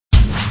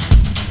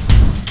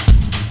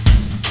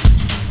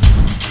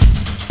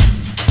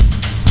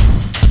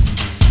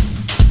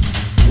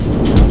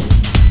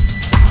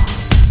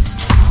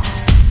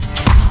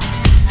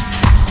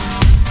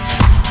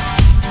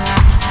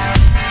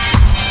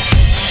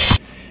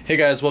Hey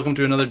guys, welcome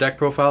to another deck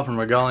profile from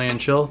Regalia and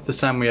Chill. This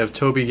time we have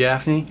Toby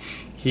Gaffney.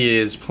 He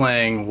is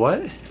playing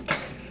what?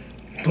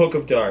 Book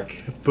of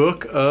Dark.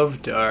 Book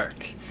of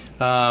Dark.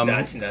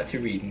 Lots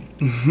of reading.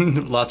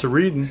 Lots of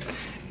reading.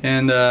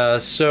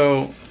 And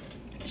so,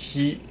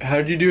 how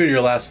did you do at your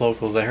last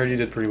locals? I heard you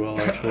did pretty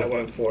well actually. I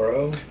went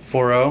 4-0.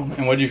 4-0.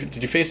 And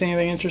did you face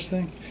anything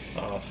interesting?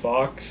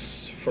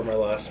 Fox for my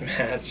last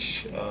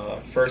match.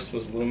 First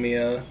was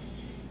Lumia.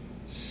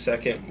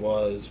 Second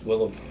was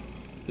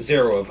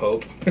Zero of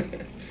Hope.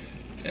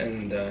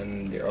 And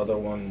then the other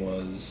one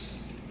was...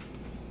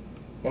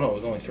 Well, no, it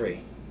was only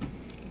 3.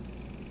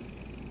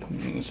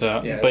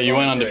 So, yeah, but you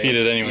went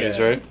undefeated anyways,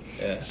 yeah. right?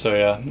 Yeah. So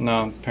yeah,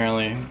 no,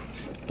 apparently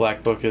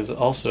Black Book is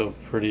also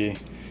pretty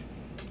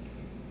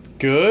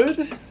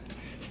good.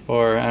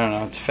 Or, I don't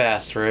know, it's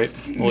fast, right?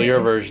 Well, your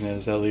version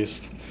is, at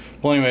least.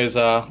 Well, anyways,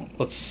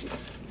 let's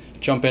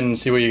jump in and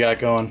see what you got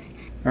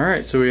going.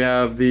 Alright, so we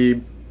have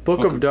the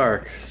Book of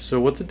Dark. So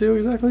what's it do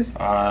exactly?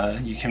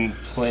 You can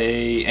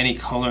play any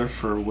color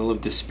for Will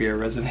of Despair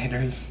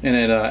Resonators. And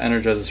it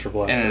energizes for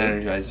black. And it right?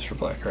 energizes for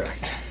black,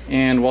 correct.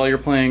 And while you're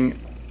playing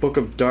Book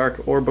of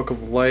Dark or Book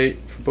of Light,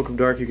 for Book of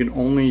Dark you can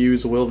only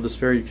use Will of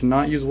Despair. You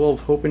cannot use Will of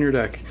Hope in your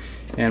deck.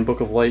 And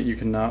Book of Light you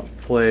cannot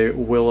play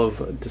Will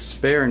of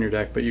Despair in your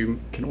deck, but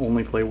you can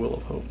only play Will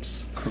of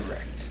Hopes.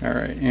 Correct.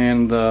 Alright,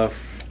 and the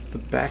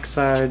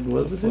backside,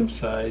 what does it do? Flip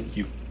side,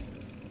 you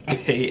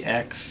pay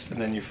X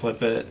and then you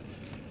flip it.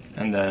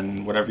 And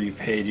then whatever you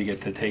paid, you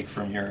get to take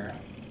from your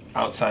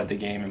outside the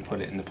game and put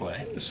it into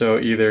play. So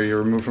either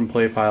you're removed from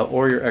play pile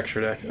or your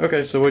extra deck.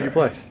 Okay, so what'd you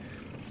play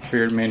for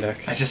your main deck?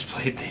 I just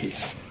played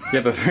these.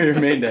 Yeah, but for your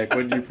main deck,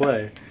 what did you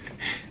play?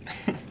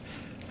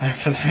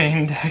 For the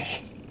main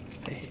deck,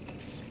 I hate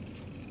this.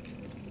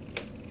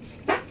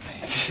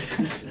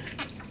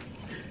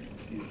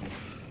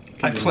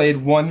 I played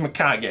one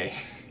Mikage.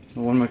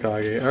 One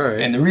Mikage,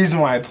 alright. And the reason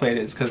why I played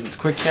it is because it's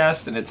quick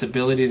cast and its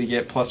ability to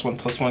get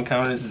 +1/+1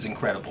 counters is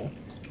incredible.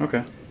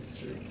 Okay.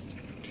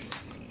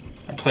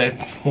 I played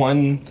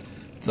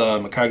the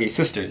Mikage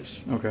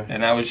Sisters. Okay.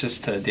 And that was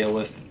just to deal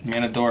with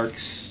mana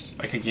dorks.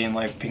 I could gain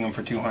life, ping them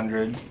for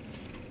 200.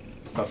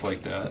 Stuff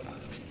like that.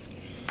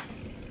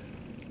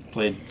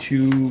 Played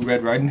 2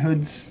 Red Riding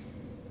Hoods.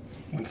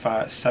 When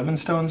 7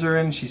 stones are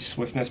in, she's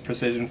Swiftness,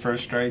 Precision,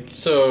 First Strike.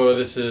 So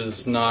this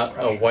is not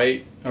a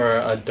white or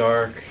a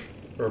dark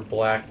or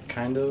black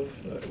kind of?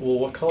 Well,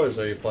 what colors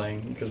are you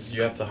playing? Because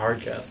you have to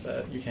hard cast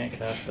that. You can't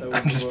cast that.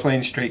 I'm just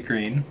playing straight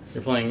green.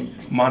 You're playing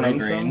mono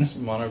green. Stones?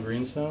 Mono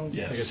green stones?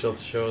 Yes. I guess you'll have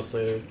to show us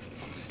later.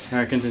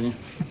 Alright, continue.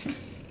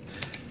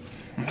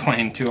 I'm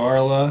playing 2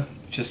 Arla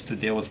just to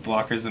deal with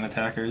blockers and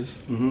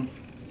attackers. Mm-hmm.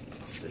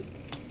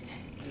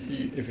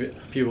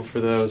 People,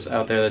 for those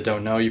out there that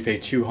don't know, you pay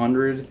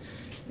 200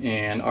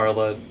 and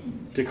Arla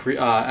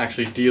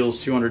actually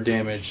deals 200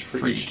 damage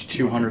for each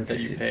 200 that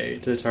you pay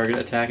to target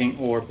attacking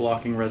or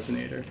blocking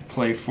Resonator.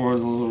 Play 4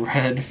 Little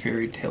Red,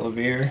 Fairy Tale of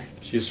Air.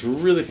 She's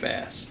really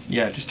fast.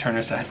 Yeah, just turn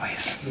her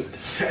sideways.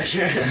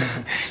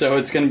 So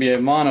it's going to be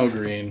a mono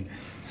green.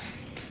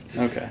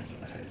 Okay.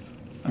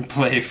 I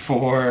play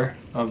 4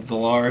 of the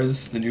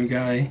Lars, the new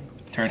guy.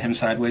 Turn him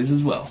sideways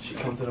as well. She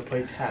comes into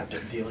play tapped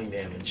at dealing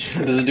damage.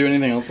 Does it do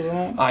anything else with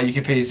that? You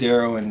can pay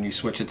 0 and you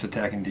switch its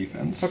attack and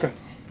defense. Okay.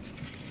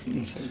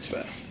 So it's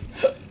fast.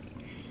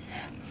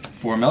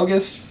 4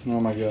 Melgus. Oh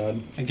my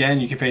god.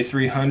 Again, you can pay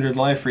 300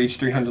 life for each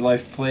 300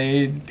 life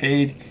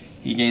paid.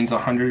 He gains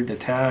 100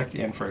 attack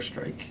and first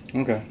strike.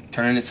 Okay.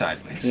 Turning it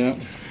sideways. Yep.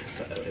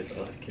 Sideways, I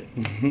like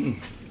it.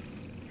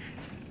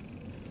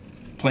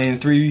 Playing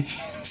 3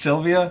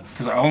 Sylvia,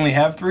 because I only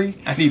have 3.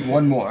 I need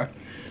 1 more.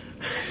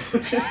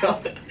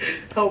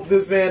 Help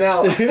this man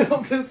out.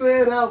 Help this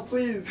man out,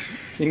 please.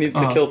 He needs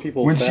to kill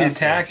people When faster. she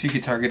attacks, you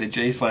can target a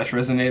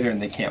J/Resonator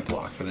and they can't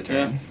block for the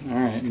turn. Yeah.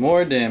 Alright,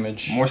 more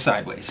damage. More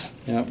sideways.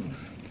 Yep.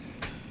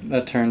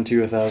 That turned to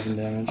 1,000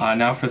 damage.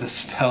 Now for the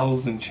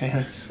spells and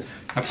chants.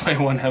 I play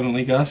 1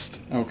 Heavenly Gust.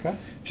 Okay.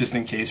 Just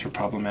in case for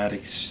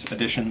problematic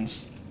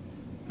additions.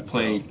 I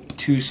play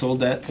 2 Soul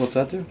Debts. What's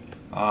that do?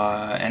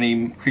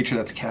 Any creature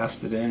that's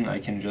casted in, I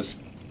can just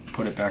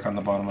put it back on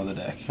the bottom of the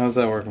deck. How's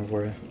that working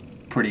for you?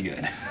 Pretty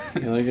good.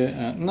 You like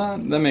it? No,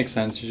 that makes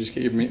sense. You just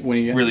get your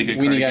really good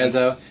weenie guys cardigans.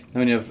 out. And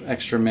when you have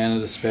extra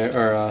mana to spare,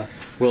 or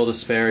will to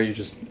spare, you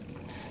just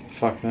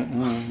fuck that.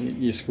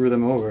 You screw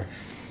them over.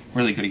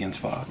 Really good against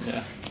Fox.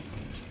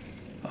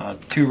 Yeah.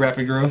 2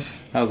 Rapid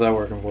Growth. How's that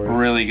working for you?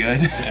 Really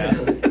good.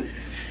 Yeah.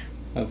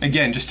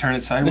 Again, just turn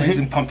it sideways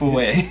and pump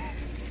away.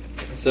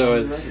 So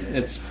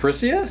it's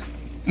Priscia?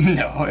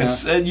 No,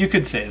 it's you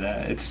could say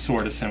that. It's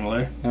sort of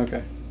similar.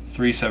 Okay.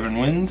 3/7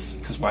 wins,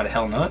 because why the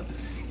hell not?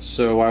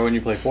 So why wouldn't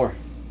you play 4?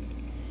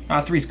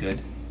 3's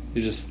good.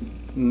 It's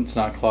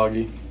not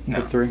cloggy. No.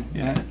 With 3?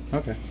 Yeah.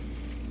 Okay.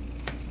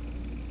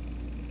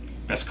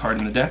 Best card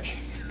in the deck.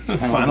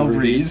 Final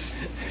Breeze.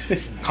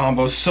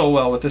 Combos so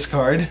well with this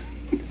card.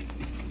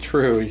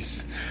 True.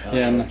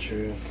 Yeah, Not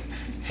true.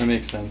 that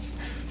makes sense.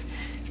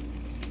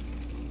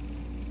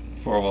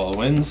 4 Wall of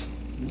Winds.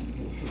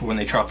 For when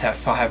they drop that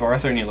 5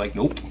 Arthur and you're like,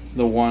 nope.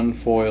 The 1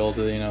 foil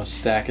to,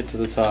 stack it to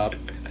the top.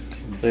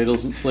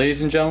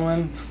 Ladies and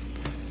gentlemen,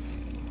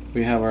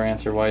 we have our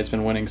answer why he's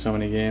been winning so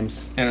many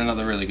games. And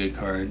another really good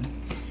card.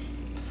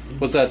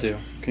 What's that do?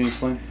 Can you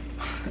explain?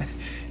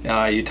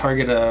 You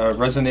target a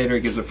Resonator,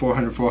 it gives it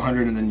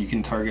 400, and then you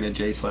can target a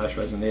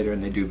J/Resonator,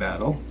 and they do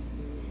battle.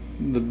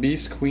 The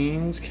Beast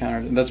Queens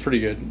counter. That's pretty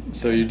good.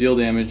 So you deal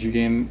damage, you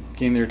gain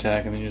their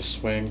attack, and then you just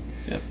swing.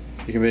 Yep.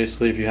 You can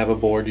basically, if you have a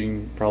board, you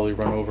can probably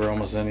run over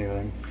almost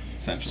anything.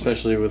 Essentially.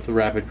 Especially with the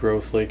rapid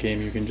growth late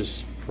game, you can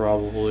just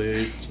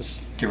probably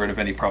just get rid of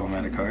any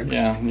problematic card.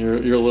 Yeah,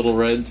 your little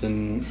reds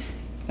and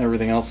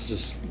everything else is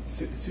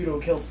just pseudo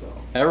kill spell.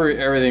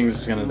 Everything's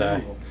just gonna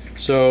die.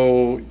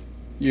 So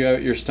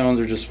your stones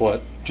are just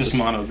what? Just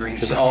mono green.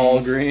 Just stones.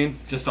 all green.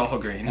 Just all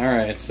green. All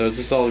right, so it's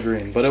just all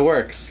green, but it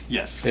works.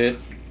 Yes. It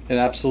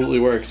absolutely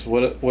works.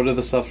 What are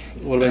the stuff?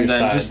 What about and your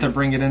then side? just to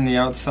bring it in the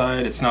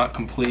outside, it's not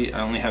complete.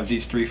 I only have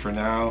these 3 for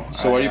now.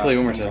 So why do you play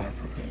Umertail?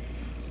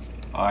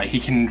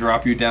 He can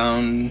drop you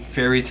down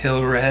Fairy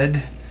Tale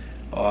Red,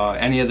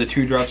 any of the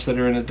 2 drops that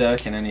are in the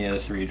deck, and any of the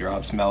 3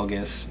 drops,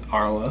 Melgus,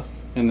 Arla.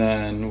 And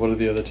then what are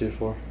the other 2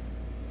 for?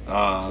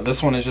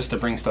 This one is just to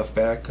bring stuff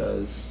back,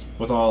 because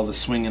with all the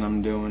swinging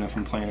I'm doing, if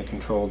I'm playing a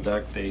controlled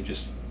deck, they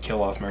just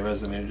kill off my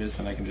Resonators,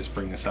 and I can just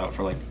bring this out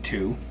for like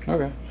 2.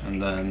 Okay.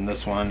 And then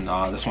this one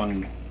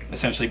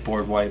essentially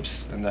board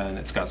wipes, and then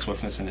it's got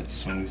swiftness, and it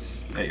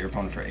swings at your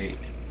opponent for 8.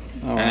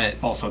 Oh. And it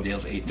also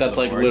deals 8 to That's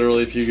the like board.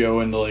 literally if you go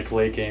into like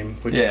late game,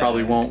 which you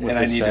probably won't with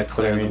and this I need deck, to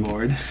clear but I mean, the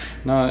board.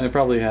 No, it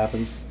probably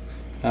happens.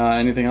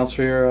 Anything else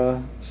for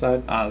your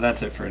side?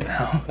 That's it for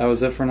now. That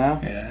was it for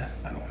now? Yeah,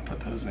 I don't want to put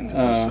those in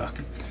because those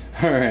suck.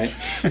 Alright,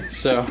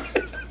 so...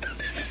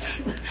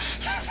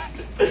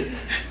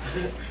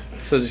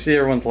 So as you see,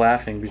 everyone's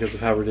laughing because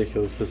of how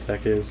ridiculous this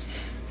deck is.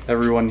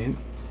 Everyone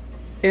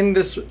in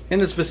this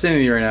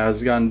vicinity right now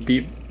has gotten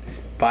beat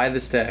by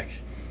this deck.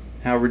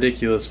 How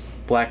ridiculous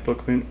Black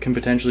Book can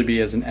potentially be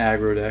as an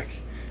aggro deck.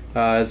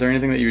 Is there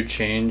anything that you would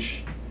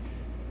change?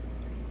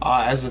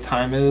 As the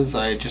time is,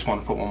 I just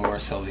want to put one more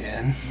Sylvia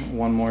in.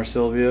 One more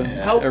Sylvia?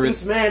 Yeah. Help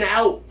this man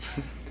out!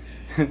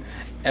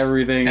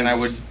 Everything. And I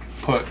would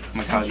put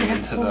Makaji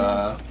into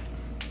the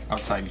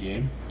outside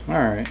game.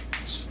 Alright.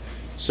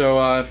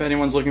 So if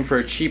anyone's looking for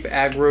a cheap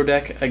aggro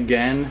deck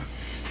again,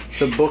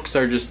 the books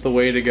are just the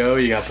way to go.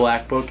 You got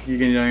Black Book. You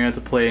don't even have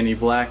to play any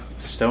black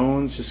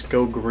stones. Just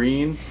go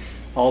green.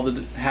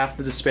 Half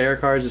the despair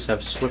cards just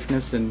have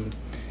swiftness and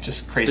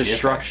just crazy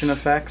destruction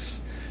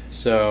effects.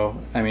 So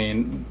I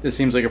mean, it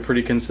seems like a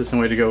pretty consistent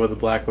way to go with the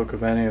Black Book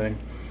of anything.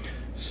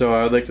 So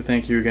I would like to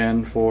thank you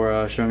again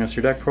for showing us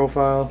your deck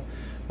profile.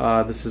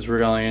 This is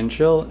Regalia and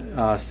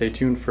Chill. Stay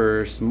tuned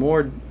for some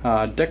more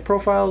deck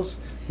profiles,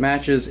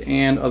 matches,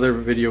 and other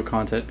video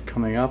content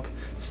coming up.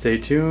 Stay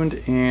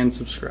tuned and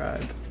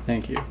subscribe.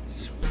 Thank you.